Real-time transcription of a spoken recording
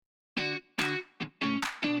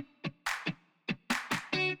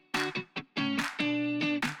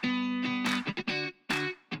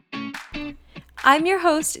I'm your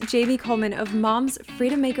host, Jamie Coleman of Mom's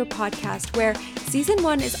Freedom Maker podcast, where season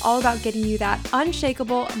 1 is all about getting you that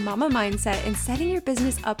unshakable mama mindset and setting your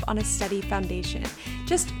business up on a steady foundation.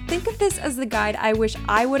 Just think of this as the guide I wish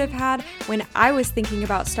I would have had when I was thinking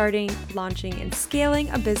about starting, launching, and scaling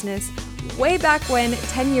a business way back when,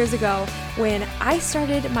 10 years ago, when I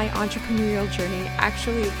started my entrepreneurial journey,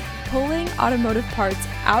 actually pulling automotive parts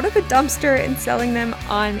out of a dumpster and selling them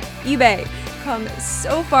on eBay. Come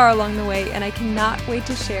so far along the way, and I cannot wait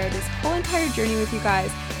to share this whole entire journey with you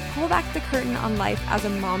guys, pull back the curtain on life as a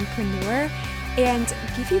mompreneur, and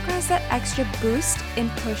give you guys that extra boost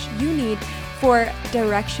and push you need for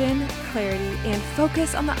direction, clarity, and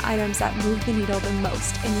focus on the items that move the needle the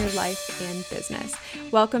most in your life and business.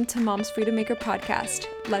 Welcome to Mom's Freedom Maker podcast.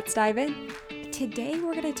 Let's dive in. Today,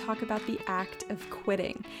 we're going to talk about the act of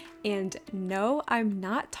quitting. And no, I'm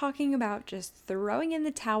not talking about just throwing in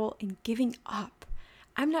the towel and giving up.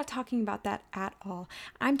 I'm not talking about that at all.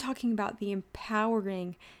 I'm talking about the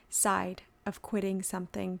empowering side of quitting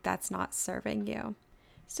something that's not serving you.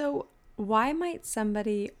 So, why might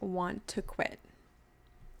somebody want to quit?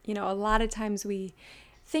 You know, a lot of times we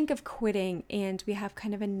think of quitting and we have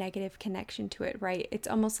kind of a negative connection to it, right? It's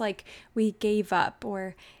almost like we gave up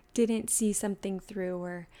or didn't see something through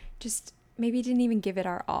or just maybe didn't even give it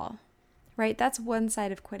our all, right? That's one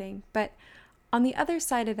side of quitting. But on the other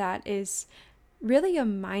side of that is really a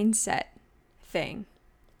mindset thing,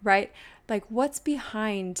 right? Like what's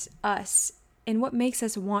behind us and what makes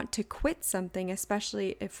us want to quit something,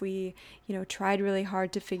 especially if we, tried really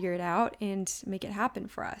hard to figure it out and make it happen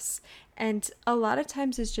for us. And a lot of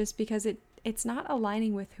times it's just because it's not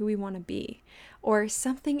aligning with who we want to be, or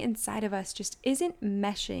something inside of us just isn't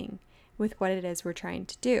meshing with what it is we're trying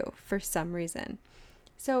to do for some reason.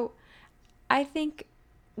 So I think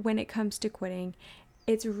when it comes to quitting,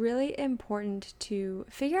 it's really important to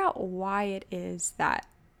figure out why it is that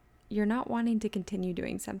you're not wanting to continue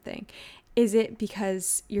doing something. Is it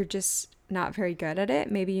because you're just not very good at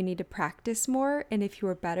it? Maybe you need to practice more, and if you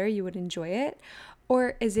were better, you would enjoy it.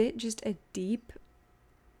 Or is it just a deep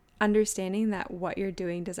understanding that what you're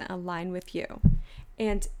doing doesn't align with you?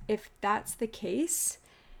 And if that's the case,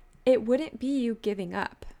 it wouldn't be you giving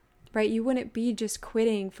up, right? You wouldn't be just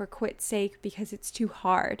quitting for quit's sake because it's too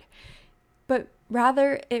hard. But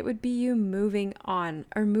rather, it would be you moving on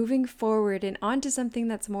or moving forward and onto something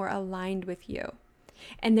that's more aligned with you.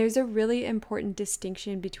 And there's a really important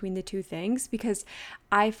distinction between the two things, because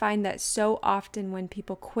I find that so often when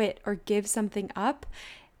people quit or give something up,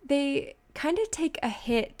 they kind of take a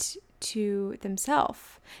hit to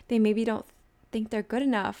themselves. They maybe don't think they're good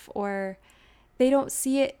enough, or they don't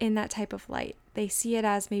see it in that type of light. They see it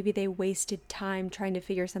as maybe they wasted time trying to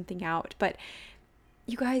figure something out. But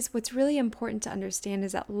you guys, what's really important to understand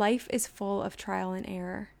is that life is full of trial and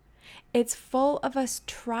error. It's full of us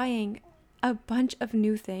trying a bunch of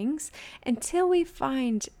new things until we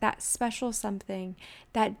find that special something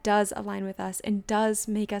that does align with us and does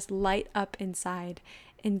make us light up inside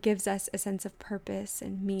and gives us a sense of purpose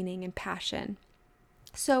and meaning and passion.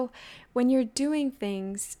 So when you're doing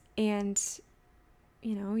things and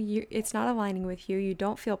it's not aligning with you, you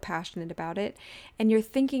don't feel passionate about it, and you're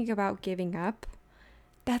thinking about giving up,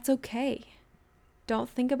 that's okay. Don't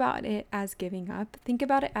think about it as giving up. Think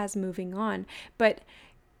about it as moving on. But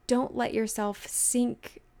don't let yourself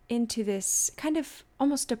sink into this kind of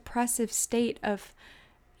almost depressive state of,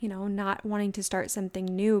 not wanting to start something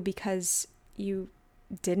new because you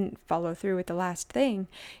didn't follow through with the last thing.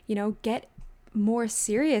 Get more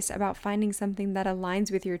serious about finding something that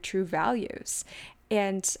aligns with your true values.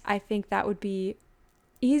 And I think that would be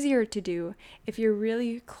easier to do if you're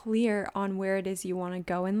really clear on where it is you want to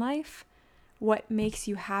go in life, what makes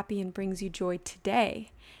you happy and brings you joy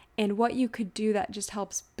today, and what you could do that just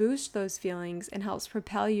helps boost those feelings and helps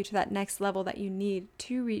propel you to that next level that you need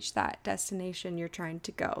to reach that destination you're trying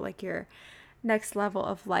to go, like your next level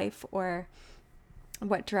of life or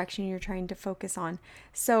what direction you're trying to focus on.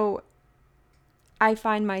 So I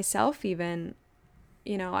find myself even,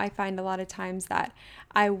 I find a lot of times that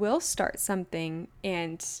I will start something,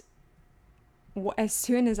 and as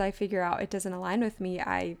soon as I figure out it doesn't align with me,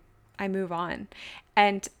 I move on.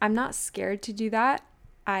 And I'm not scared to do that.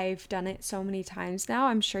 I've done it so many times now.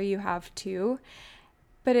 I'm sure you have too.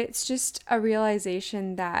 But it's just a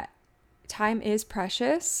realization that time is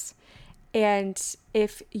precious. And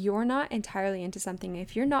if you're not entirely into something,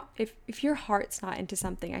 if your heart's not into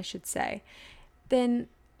something, I should say, then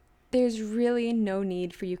there's really no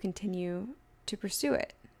need for you to continue to pursue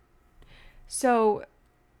it. So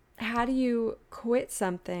how do you quit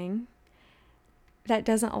something that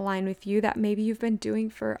doesn't align with you that maybe you've been doing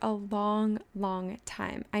for a long, long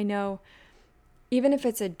time? I know even if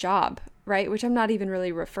it's a job, right? Which I'm not even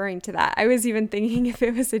really referring to that. I was even thinking if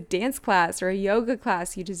it was a dance class or a yoga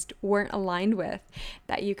class you just weren't aligned with,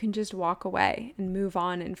 that you can just walk away and move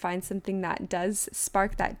on and find something that does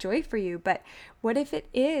spark that joy for you. But what if it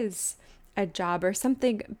is a job or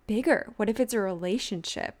something bigger? What if it's a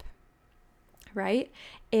relationship, right?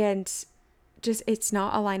 And just it's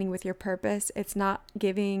not aligning with your purpose. It's not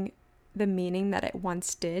giving the meaning that it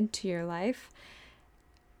once did to your life.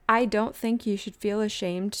 I don't think you should feel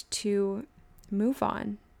ashamed to move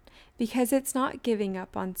on, because it's not giving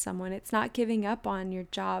up on someone. It's not giving up on your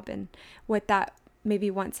job and what that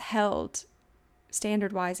maybe once held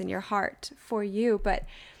standard-wise in your heart for you, but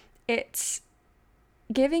it's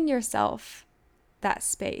giving yourself that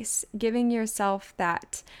space, giving yourself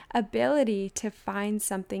that ability to find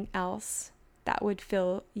something else that would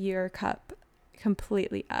fill your cup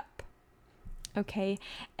completely up. Okay.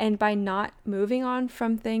 And by not moving on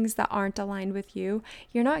from things that aren't aligned with you,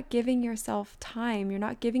 you're not giving yourself time. You're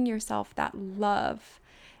not giving yourself that love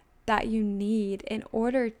that you need in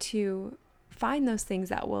order to find those things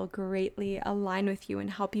that will greatly align with you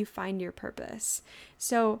and help you find your purpose.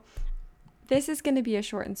 So this is going to be a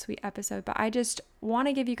short and sweet episode, but I just want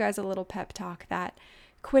to give you guys a little pep talk that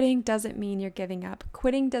quitting doesn't mean you're giving up.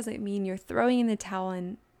 Quitting doesn't mean you're throwing in the towel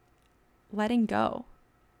and letting go.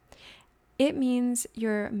 It means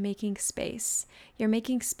you're making space. You're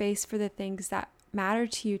making space for the things that matter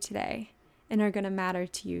to you today and are going to matter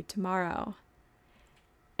to you tomorrow.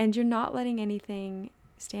 And you're not letting anything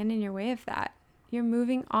stand in your way of that. You're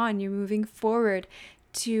moving on. You're moving forward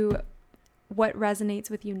to what resonates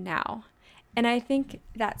with you now. And I think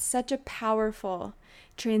that's such a powerful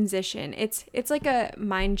transition. It's like a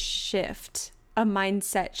mind shift, a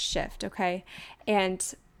mindset shift, okay? And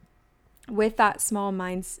with that small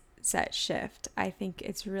mindset shift, I think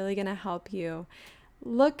it's really going to help you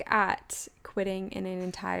look at quitting in an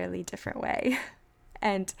entirely different way.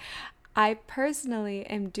 And I personally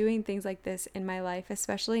am doing things like this in my life,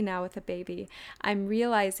 especially now with a baby. I'm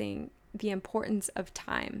realizing the importance of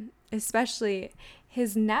time, especially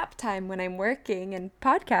his nap time when I'm working and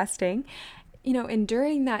podcasting, and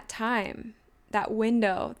during that time, that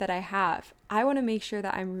window that I have, I want to make sure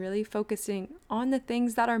that I'm really focusing on the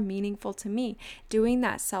things that are meaningful to me, doing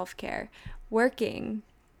that self-care, working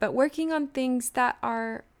on things that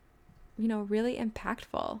are, really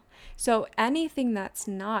impactful. So anything that's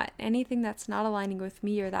not aligning with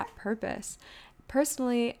me or that purpose,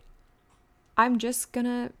 personally, I'm just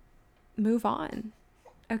gonna move on.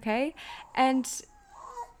 Okay. And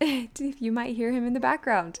you might hear him in the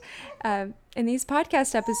background in these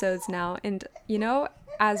podcast episodes now. And,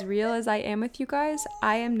 as real as I am with you guys,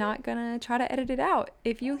 I am not going to try to edit it out.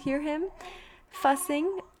 If you hear him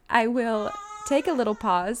fussing, I will take a little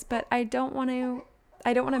pause, but I don't want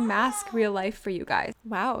to mask real life for you guys.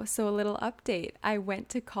 Wow. So a little update. I went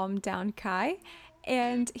to calm down Kai,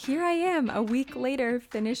 and here I am a week later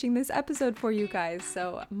finishing this episode for you guys.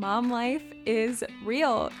 So mom life is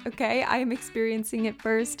real, okay? I am experiencing it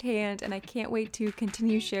firsthand, and I can't wait to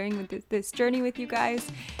continue sharing this journey with you guys.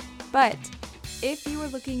 But if you are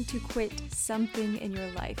looking to quit something in your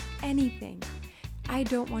life, anything, I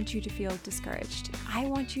don't want you to feel discouraged. I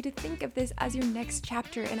want you to think of this as your next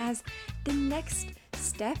chapter and as the next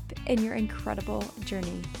step in your incredible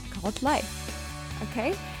journey called life,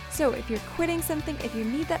 okay? So if you're quitting something, if you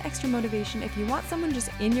need that extra motivation, if you want someone just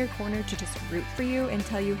in your corner to just root for you and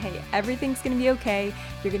tell you, hey, everything's going to be okay,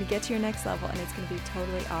 you're going to get to your next level and it's going to be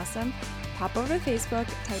totally awesome, pop over to Facebook,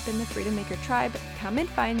 type in the Freedom Maker Tribe, come and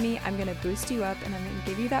find me. I'm going to boost you up and I'm going to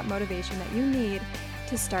give you that motivation that you need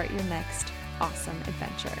to start your next awesome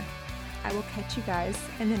adventure. I will catch you guys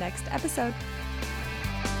in the next episode.